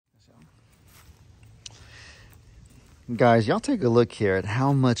Guys, y'all take a look here at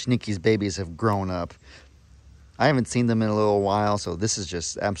how much Nikki's babies have grown up. I haven't seen them in a little while, so this is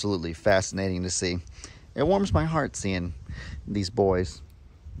just absolutely fascinating to see. It warms my heart seeing these boys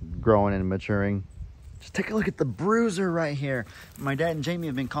growing and maturing. Just take a look at the bruiser right here. My dad and Jamie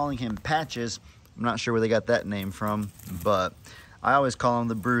have been calling him Patches. I'm not sure where they got that name from, but I always call him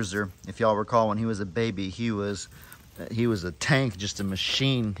the bruiser. If y'all recall, when he was a baby, he was a tank, just a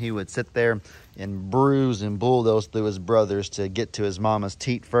machine. He would sit there and bruise and bulldoze through his brothers to get to his mama's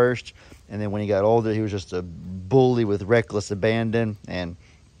teat first. And then when he got older, he was just a bully with reckless abandon. And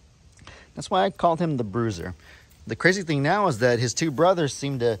that's why I called him the bruiser. The crazy thing now is that his two brothers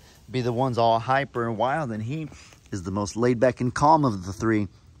seem to be the ones all hyper and wild, and he is the most laid back and calm of the three.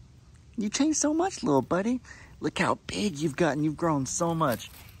 You changed so much, little buddy. Look how big you've gotten. You've grown so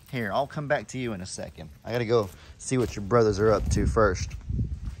much. Here, I'll come back to you in a second. I gotta go see what your brothers are up to first.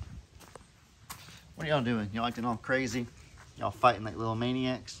 What are y'all doing? Y'all acting all crazy? Y'all fighting like little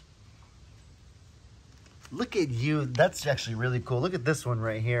maniacs? Look at you. That's actually really cool. Look at this one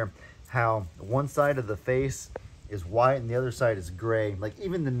right here. How one side of the face is white and the other side is gray. Like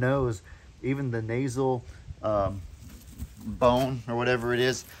even the nose, even the nasal bone or whatever it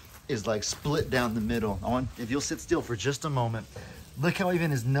is like split down the middle. If you'll sit still for just a moment. Look how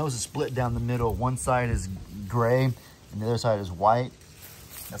even his nose is split down the middle. One side is gray and the other side is white.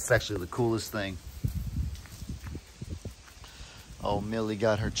 That's actually the coolest thing. Oh, Millie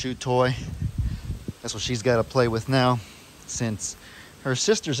got her chew toy. That's what she's got to play with now since her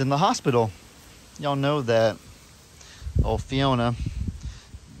sister's in the hospital. Y'all know that old Fiona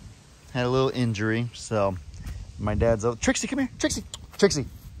had a little injury, so my dad's out. Trixie, come here. Trixie. Trixie.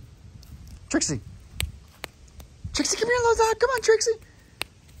 Trixie. Trixie, come here, little dog. Come on, Trixie.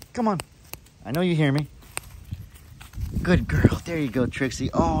 Come on. I know you hear me. Good girl. There you go, Trixie.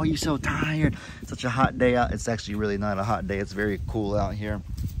 Oh, you're so tired. Such a hot day out. It's actually really not a hot day. It's very cool out here.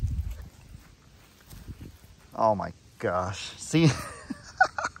 Oh my gosh.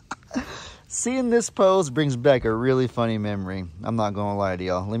 Seeing this pose brings back a really funny memory. I'm not gonna lie to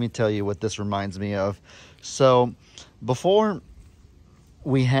y'all. Let me tell you what this reminds me of. So before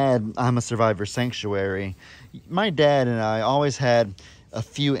we had I'm a Survivor Sanctuary, my dad and I always had a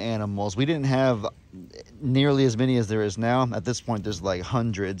few animals. We didn't have nearly as many as there is now. At this point, there's like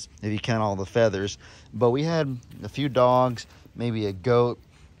hundreds if you count all the feathers. But we had a few dogs, maybe a goat,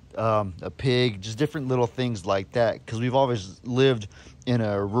 a pig, just different little things like that, because we've always lived in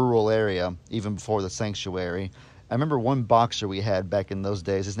a rural area even before the sanctuary. I remember one boxer we had back in those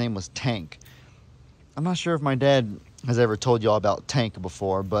days. His name was Tank. I'm not sure if my dad has ever told y'all about Tank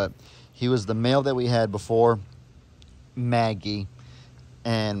before, but he was the male that we had before Maggie.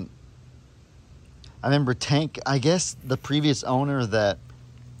 And I remember Tank, I guess the previous owner that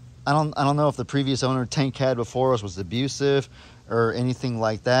I don't know if the previous owner Tank had before us was abusive or anything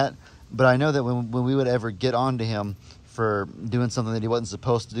like that, but I know that when we would ever get onto him for doing something that he wasn't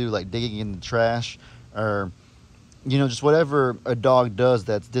supposed to do, like digging in the trash or, you know, just whatever a dog does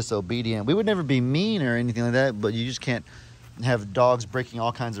that's disobedient, we would never be mean or anything like that, but you just can't have dogs breaking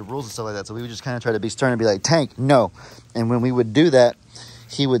all kinds of rules and stuff like that. So we would just kind of try to be stern and be like, Tank, no. And when we would do that,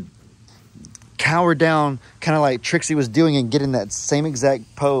 he would cower down, kind of like Trixie was doing, and get in that same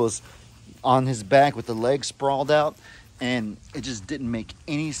exact pose on his back with the legs sprawled out. And it just didn't make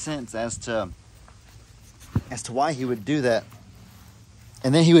any sense as to why he would do that.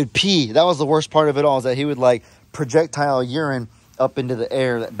 And then he would pee. That was the worst part of it all, is that he would like projectile urine up into the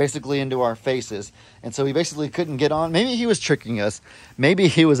air, basically into our faces. And so he basically couldn't get on. Maybe he was tricking us. Maybe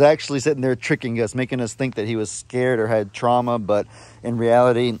he was actually sitting there tricking us, making us think that he was scared or had trauma. But in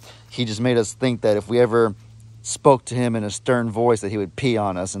reality, he just made us think that if we ever spoke to him in a stern voice, that he would pee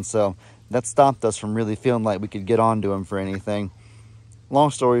on us. And so that stopped us from really feeling like we could get onto him for anything.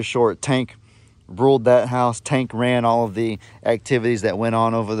 Long story short, Tank ruled that house. Tank ran all of the activities that went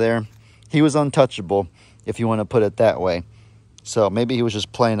on over there. He was untouchable, if you want to put it that way. So maybe he was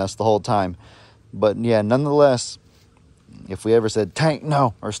just playing us the whole time. But yeah, nonetheless, if we ever said, Tank,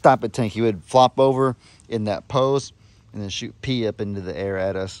 no, or stop it, Tank, he would flop over in that pose and then shoot pee up into the air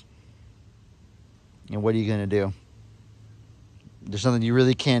at us. And what are you going to do? There's something you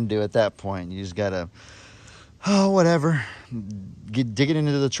really can do at that point. You just got to, whatever. Dig it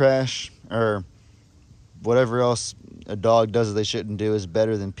into the trash, or whatever else a dog does that they shouldn't do is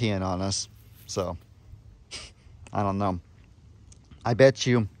better than peeing on us. So, I don't know. I bet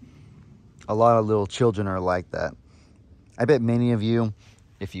you a lot of little children are like that. I bet many of you,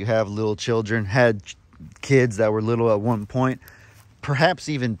 if you have little children, had kids that were little at one point, perhaps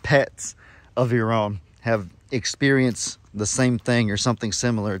even pets of your own, have experience the same thing or something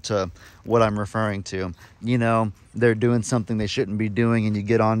similar to what I'm referring to. You know, they're doing something they shouldn't be doing and you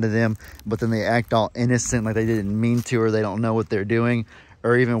get onto them, but then they act all innocent like they didn't mean to, or they don't know what they're doing,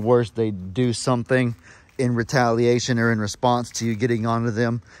 or even worse, they do something in retaliation or in response to you getting onto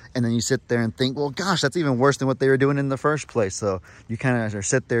them, and then you sit there and think, well, gosh, that's even worse than what they were doing in the first place. So you kind of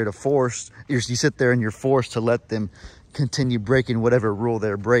sit there you sit there and you're forced to let them continue breaking whatever rule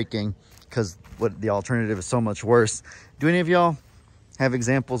they're breaking, because what the alternative is so much worse. Do any of y'all have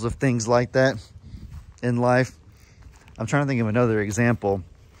examples of things like that in life? I'm trying to think of another example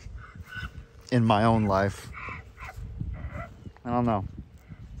in my own life. I don't know.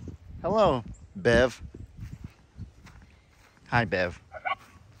 Hello, Bev. Hi, Bev.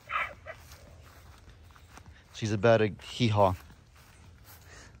 She's about to hee-haw.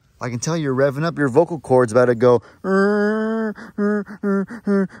 I can tell you're revving up. Your vocal cords about to go. That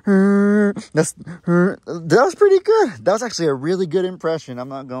was pretty good. That was actually a really good impression. I'm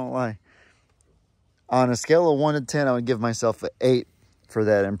not going to lie. On a scale of 1 to 10, I would give myself an 8 for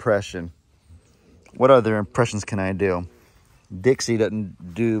that impression. What other impressions can I do? Dixie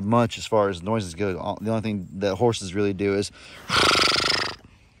doesn't do much as far as noises go. The only thing that horses really do is...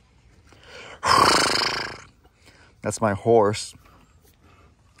 That's my horse.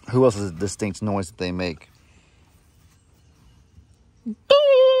 Who else has a distinct noise that they make?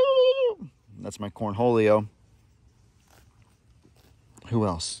 That's my cornholio. Who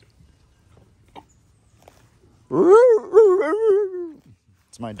else?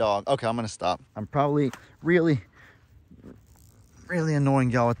 It's my dog. Okay, I'm going to stop. I'm probably really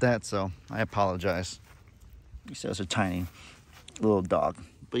annoying y'all with that, so I apologize. You said it's a tiny little dog,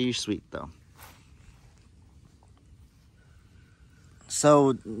 but you're sweet, though.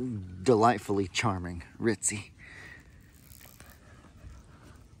 So delightfully charming, ritzy.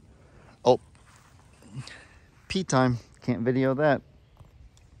 Oh, pee time. Can't video that.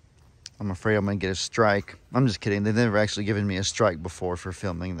 I'm afraid I'm going to get a strike. I'm just kidding. They've never actually given me a strike before for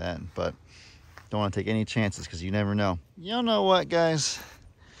filming that, but don't want to take any chances because you never know. You know what, guys?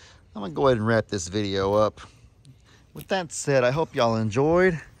 I'm going to go ahead and wrap this video up. With that said, I hope y'all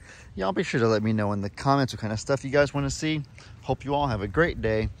enjoyed. Y'all be sure to let me know in the comments what kind of stuff you guys want to see. Hope you all have a great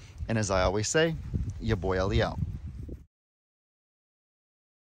day. And as I always say, your boy Ellie out.